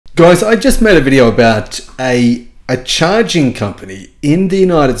Guys, I just made a video about a charging company in the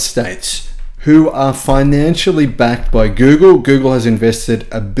United States who are financially backed by Google. Google has invested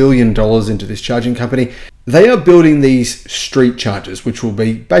 $1 billion into this charging company. They are building these street chargers, which will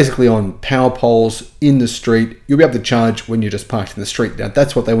be basically on power poles in the street. You'll be able to charge when you're just parked in the street. Now,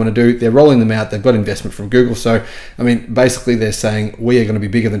 that's what they want to do. They're rolling them out. They've got investment from Google. So, I mean, basically they're saying we are going to be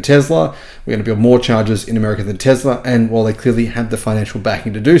bigger than Tesla. We're going to build more chargers in America than Tesla. And well, they clearly have the financial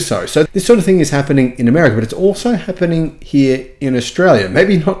backing to do so. So this sort of thing is happening in America, but it's also happening here in Australia.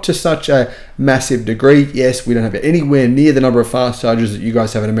 Maybe not to such a massive degree. Yes, we don't have anywhere near the number of fast chargers that you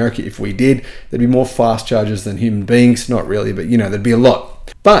guys have in America. If we did, there'd be more fast chargers than human beings. Not really, but you know, there'd be a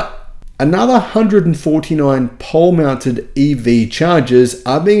lot. But another 149 pole-mounted EV chargers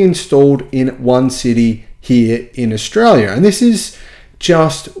are being installed in one city here in Australia. And this is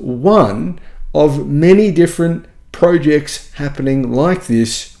just one of many different projects happening like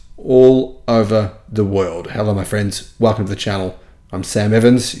this all over the world. Hello, my friends. Welcome to the channel. I'm Sam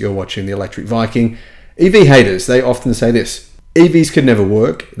Evans. You're watching the Electric Viking. EV haters, they often say this. EVs can never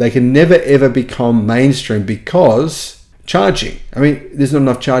work. They can never ever become mainstream because charging. I mean, there's not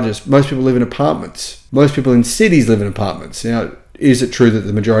enough chargers. Most people live in apartments. Most people in cities live in apartments. Now, is it true that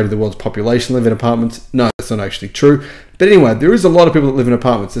the majority of the world's population live in apartments? No, that's not actually true. But anyway, there is a lot of people that live in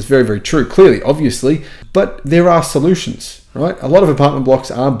apartments. That's very, very true, clearly, obviously. But there are solutions, right? A lot of apartment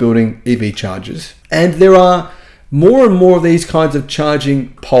blocks are building EV chargers. And there are more and more of these kinds of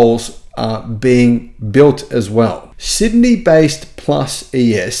charging poles are being built as well. Sydney-based Plus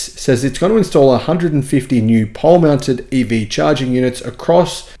ES says it's going to install 150 new pole-mounted EV charging units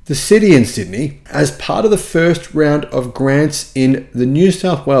across the city in Sydney as part of the first round of grants in the New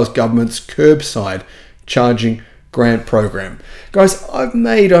South Wales government's curbside charging grant program. Guys, I've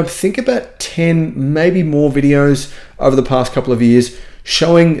made, I think, about 10, maybe more videos over the past couple of years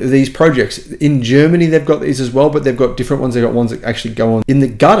showing these projects. In Germany, they've got these as well, but they've got different ones. They've got ones that actually go on in the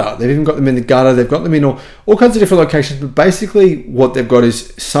gutter. They've even got them in the gutter. They've got them in all kinds of different locations, but basically what they've got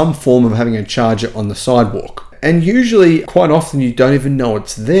is some form of having a charger on the sidewalk. And usually, quite often, you don't even know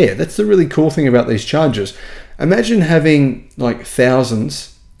it's there. That's the really cool thing about these chargers. Imagine having like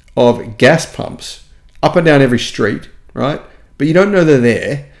thousands of gas pumps up and down every street, right? But you don't know they're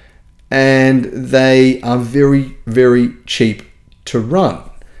there, and they are very, very cheap to run.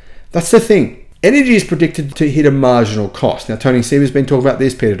 That's the thing. Energy is predicted to hit a marginal cost. Now, Tony Siever's been talking about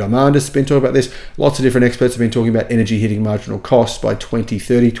this. Peter Diamandis has been talking about this. Lots of different experts have been talking about energy hitting marginal costs by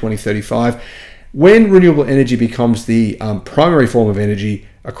 2030, 2035. When renewable energy becomes the primary form of energy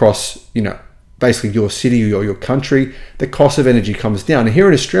across, you know, basically your city or your country, the cost of energy comes down. And here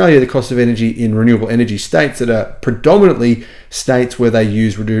in Australia, the cost of energy in renewable energy states that are predominantly states where they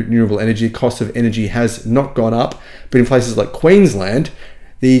use renewable energy, the cost of energy has not gone up. But in places like Queensland,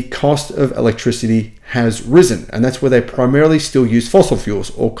 the cost of electricity has risen. And that's where they primarily still use fossil fuels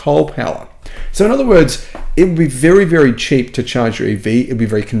or coal power. So in other words, it would be very, very cheap to charge your EV. It would be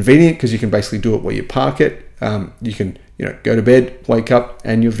very convenient because you can basically do it where you park it. You can, you know, go to bed, wake up,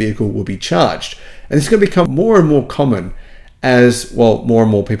 and your vehicle will be charged. And it's going to become more and more common as, well, more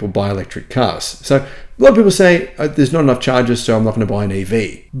and more people buy electric cars. So a lot of people say, there's not enough chargers, so I'm not going to buy an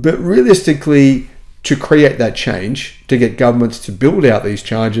EV. But realistically, to create that change, to get governments to build out these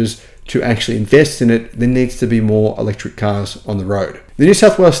chargers, to actually invest in it, there needs to be more electric cars on the road. The New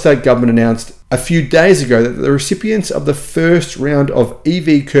South Wales state government announced a few days ago that the recipients of the first round of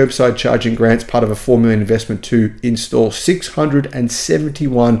EV curbside charging grants, part of a $4 million investment to install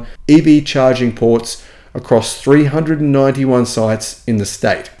 671 EV charging ports across 391 sites in the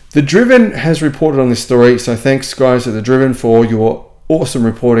state. The Driven has reported on this story, so thanks guys at The Driven for your awesome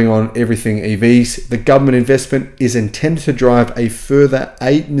reporting on everything EVs. The government investment is intended to drive a further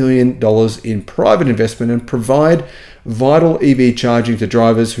 $8 million in private investment and provide vital EV charging to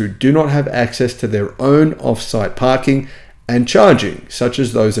drivers who do not have access to their own off-site parking and charging, such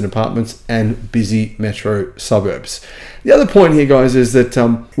as those in apartments and busy metro suburbs. The other point here, guys, is that,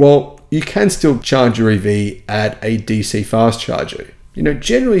 well, you can still charge your EV at a DC fast charger. You know,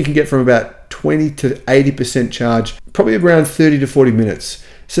 generally you can get from about 20 to 80% charge, probably around 30 to 40 minutes.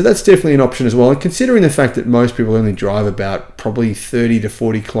 So that's definitely an option as well. And considering the fact that most people only drive about probably 30 to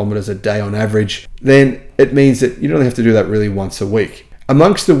 40 kilometers a day on average, then it means that you don't have to do that really once a week.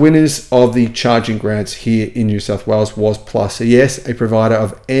 Amongst the winners of the charging grants here in New South Wales was Plus ES, a provider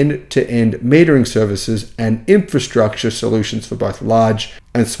of end-to-end metering services and infrastructure solutions for both large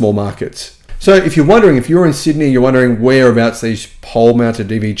and small markets. So if you're wondering, if you're in Sydney, you're wondering whereabouts these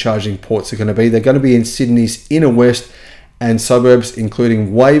pole-mounted EV charging ports are going to be, they're going to be in Sydney's inner west and suburbs,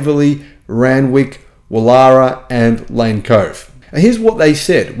 including Waverley, Randwick, Woollahra, and Lane Cove. And here's what they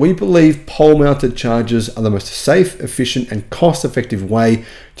said. We believe pole-mounted chargers are the most safe, efficient, and cost-effective way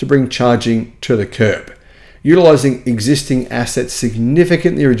to bring charging to the curb. Utilizing existing assets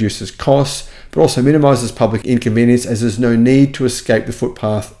significantly reduces costs, but also minimizes public inconvenience as there's no need to escape the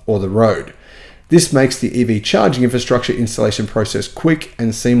footpath or the road. This makes the EV charging infrastructure installation process quick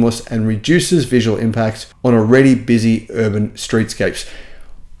and seamless and reduces visual impacts on already busy urban streetscapes.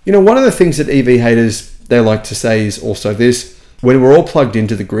 You know, one of the things that EV haters, they like to say is also this: when we're all plugged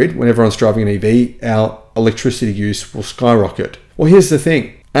into the grid, when everyone's driving an EV, our electricity use will skyrocket. Well, here's the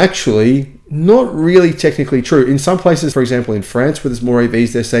thing. Actually, not really technically true. In some places, for example, in France, where there's more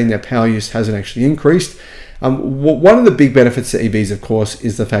EVs, they're saying their power use hasn't actually increased. One of the big benefits to EVs, of course,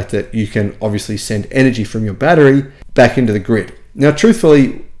 is the fact that you can obviously send energy from your battery back into the grid. Now,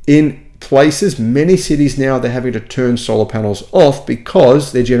 truthfully, in places, many cities now, they're having to turn solar panels off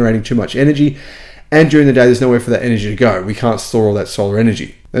because they're generating too much energy. And during the day, there's nowhere for that energy to go. We can't store all that solar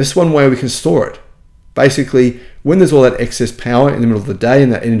energy. Now, this is one way we can store it. Basically, when there's all that excess power in the middle of the day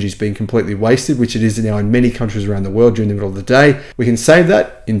and that energy is being completely wasted, which it is now in many countries around the world during the middle of the day, we can save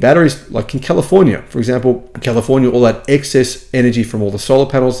that in batteries, like in California. For example, in California, all that excess energy from all the solar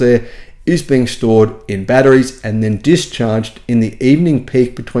panels there is being stored in batteries and then discharged in the evening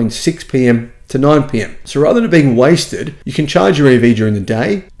peak between 6 p.m. to 9 p.m. So rather than it being wasted, you can charge your EV during the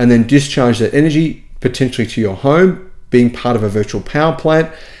day and then discharge that energy potentially to your home, being part of a virtual power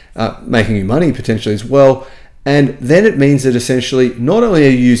plant, making you money potentially as well. And then it means that essentially not only are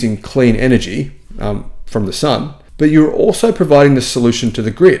you using clean energy from the sun, but you're also providing the solution to the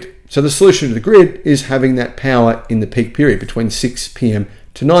grid. So the solution to the grid is having that power in the peak period between 6 p.m.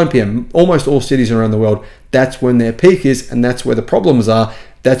 to 9 p.m. Almost all cities around the world, that's when their peak is, and that's where the problems are.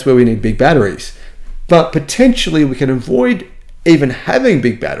 That's where we need big batteries. But potentially we can avoid even having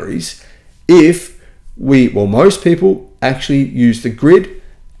big batteries if most people actually use the grid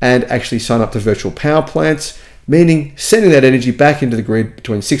and actually sign up to virtual power plants, meaning sending that energy back into the grid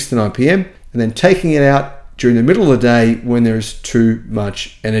between 6 to 9 p.m. and then taking it out during the middle of the day when there's too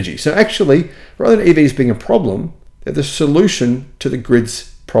much energy. So actually, rather than EVs being a problem, they're the solution to the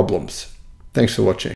grid's problems. Thanks for watching.